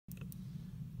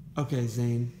Okay,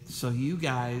 Zane. So you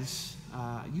guys,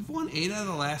 you've won 8 out of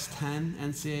the last 10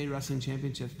 NCAA wrestling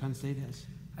championships. Penn State has.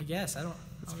 I guess. I don't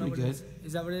That's know pretty what good. it is.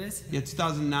 Is that what it is? Yeah,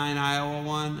 2009 Iowa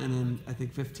won, and then I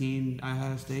think 15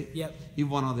 Ohio State. Yep.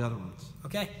 You've won all the other ones.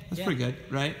 Okay. That's pretty good,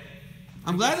 right?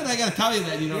 I'm glad that I got to tell you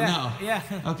that you don't know. Yeah.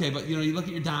 Okay, but you look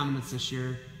at your dominance this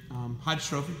year. Hodge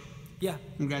Trophy. Yeah.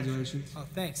 Congratulations. Oh,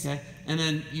 thanks. Okay, and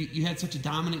then you had such a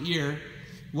dominant year.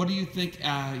 What do you think?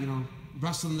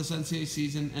 Wrestling this NCAA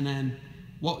season, and then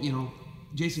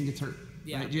Jason gets hurt.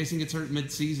 Yeah. Right? Jason gets hurt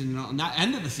mid-season. Not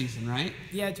end of the season, right?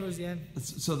 Yeah, towards the end.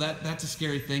 So that's a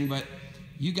scary thing. But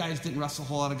you guys didn't wrestle a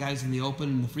whole lot of guys in the open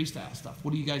and the freestyle stuff.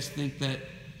 What do you guys think that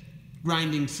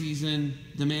grinding season,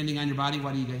 demanding on your body?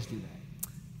 Why do you guys do that?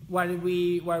 Why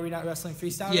are we not wrestling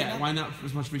freestyle? Yeah, right now? why not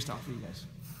as much freestyle for you guys?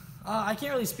 I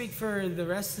can't really speak for the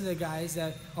rest of the guys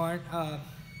that aren't.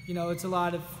 It's a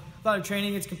lot of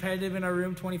training. It's competitive in our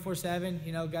room,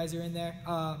 24/7. Guys are in there.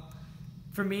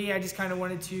 For me, I just kind of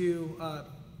wanted to.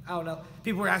 I don't know.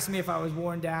 People were asking me if I was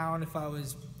worn down, if I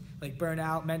was like burnt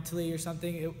out mentally or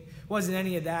something. It wasn't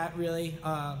any of that really.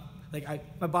 My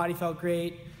body felt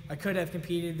great. I could have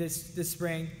competed this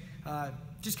spring.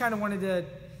 Just kind of wanted to,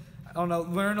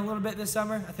 learn a little bit this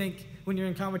summer. I think when you're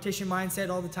in competition mindset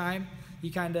all the time,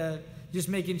 you kind of just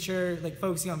making sure,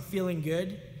 focusing on feeling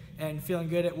good and feeling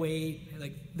good at weight,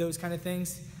 those kind of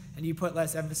things. And you put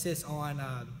less emphasis on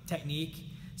technique.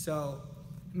 So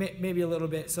maybe a little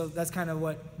bit. So that's kind of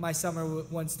what my summer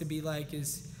wants to be like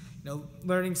is,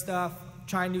 learning stuff,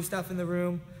 trying new stuff in the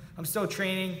room. I'm still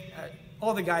training.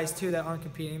 All the guys, too, that aren't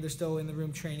competing, they're still in the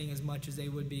room training as much as they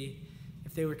would be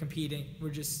if they were competing. We're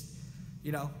just,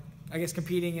 I guess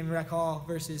competing in rec hall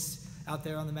versus out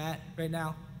there on the mat right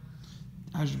now.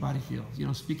 How's your body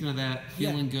feel? Speaking of that,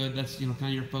 feeling good, that's, kind of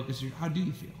your focus. How do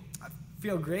you feel? I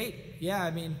feel great. Yeah,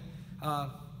 I mean,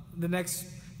 the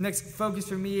next focus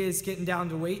for me is getting down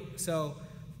to weight. So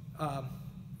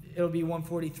it'll be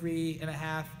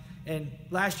 143.5. And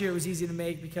last year it was easy to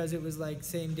make because it was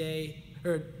same day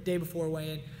or day before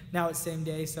weigh-in. Now it's same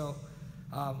day. So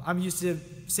I'm used to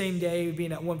same day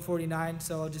being at 149.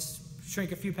 So I'll just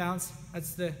shrink a few pounds.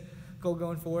 That's the goal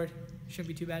going forward. Shouldn't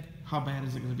be too bad. How bad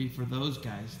is it going to be for those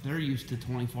guys? They're used to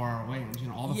 24-hour weigh-ins.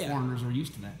 All the foreigners are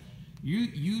used to that.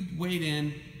 You weighed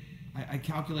in. I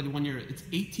calculated one year. It's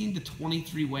 18 to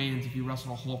 23 weigh-ins if you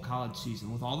wrestle a whole college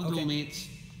season with all the dual meets,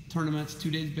 tournaments,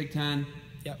 2 days Big Ten,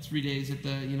 3 days at the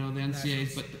the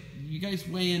NCAAs. But you guys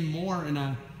weigh in more in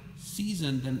a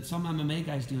season than some MMA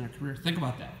guys do in a career. Think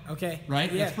about that. Okay.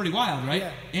 Right? Yeah. That's pretty wild, right?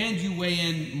 Yeah. And you weigh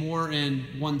in more in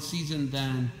one season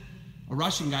than a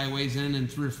Russian guy weighs in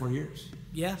 3 or 4 years.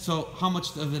 Yeah. So how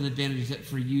much of an advantage is it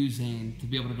for you, Zane, to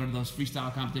be able to go to those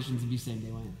freestyle competitions and be same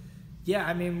day weigh-in? Yeah,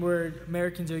 I mean,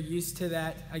 Americans are used to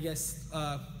that, I guess,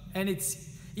 and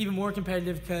it's even more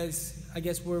competitive because I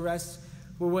guess we're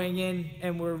weighing in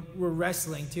and we're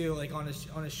wrestling too,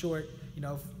 on a short,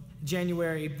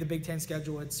 January, the Big Ten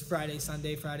schedule, it's Friday,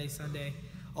 Sunday,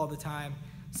 all the time.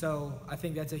 So I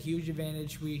think that's a huge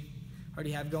advantage we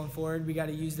already have going forward. We got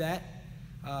to use that.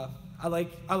 I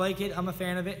like it. I'm a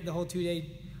fan of it. The whole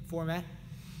 2-day format,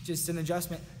 just an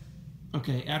adjustment.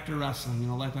 Okay, after wrestling,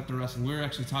 life after wrestling, we were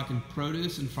actually talking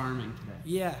produce and farming today.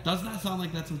 Yeah. Does not sound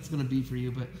like that's what it's going to be for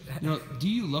you, but, do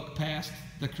you look past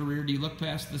the career? Do you look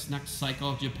past this next cycle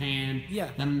of Japan? Yeah.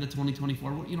 Then into 2024?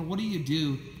 What do you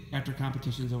do after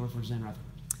competition's over for Zain Retherford?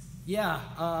 Yeah,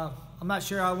 I'm not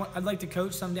sure. I'd like to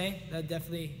coach someday.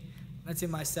 That's in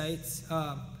my sights.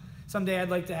 Someday I'd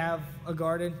like to have a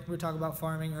garden. We were talking about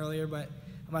farming earlier, but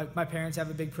my parents have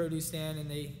a big produce stand,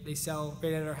 and they sell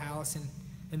right at our house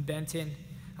in Benton,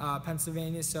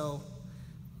 Pennsylvania. So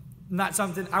not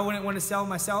something I wouldn't want to sell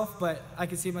myself, but I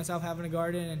could see myself having a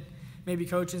garden and maybe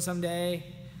coaching someday.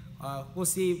 We'll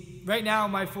see. Right now,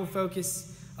 my full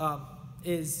focus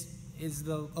is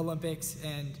the Olympics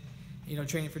and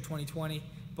training for 2020.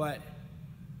 But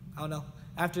I don't know.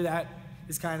 After that,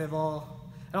 it's kind of all.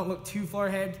 I don't look too far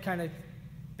ahead. Kind of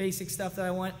basic stuff that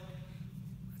I want.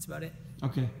 That's about it.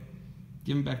 Okay.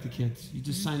 Giving back to kids. You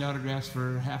just signed autographs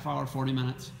for a half hour, 40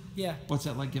 minutes. Yeah. What's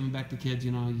that like giving back to kids?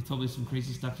 You told me some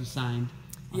crazy stuff you signed.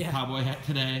 A cowboy hat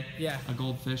today. Yeah. A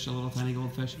goldfish, a little tiny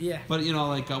goldfish. Yeah. But,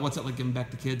 what's it like giving back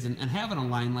to kids and having a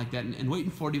line like that and waiting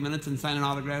 40 minutes and signing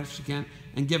autographs if you can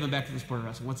and giving back to the sport of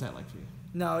wrestling? What's that like for you?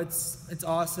 No, it's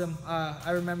awesome.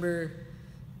 I remember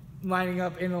lining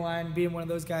up in the line, being one of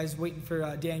those guys waiting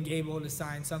for Dan Gable to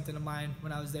sign something of mine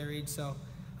when I was their age. So,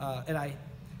 and I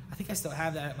think I still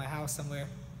have that at my house somewhere,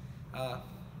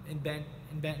 in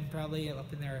Benton probably,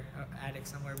 up in their attic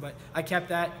somewhere. But I kept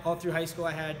that all through high school.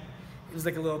 It was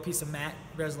like a little piece of mat,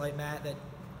 Res Light mat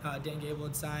that Dan Gable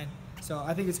had signed. So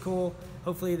I think it's cool.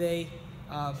 Hopefully they,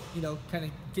 you know, kind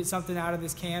of get something out of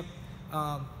this camp.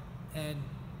 And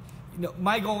you know,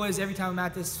 my goal is every time I'm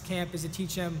at this camp is to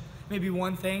teach them maybe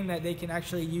one thing that they can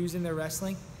actually use in their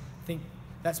wrestling. I think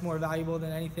that's more valuable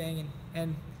than anything.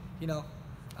 And you know,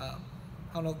 I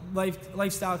don't know,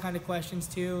 lifestyle kind of questions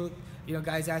too. You know,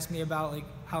 guys ask me about like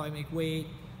how I make weight,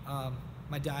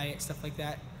 my diet, stuff like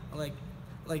that. I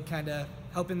like kind of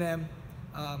helping them,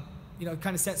 you know,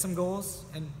 kind of set some goals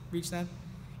and reach them,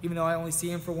 even though I only see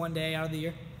them for one day out of the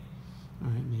year. All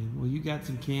right, man. Well, you got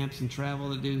some camps and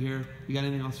travel to do here. You got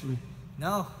anything else for me?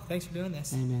 No, thanks for doing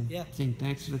this. Hey, man. Yeah. Zane,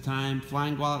 thanks for the time.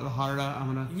 Flying Guadalajara.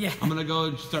 I'm gonna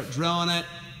go start drilling it.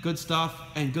 Good stuff,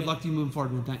 and good luck to you moving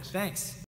forward, man. Thanks. Thanks.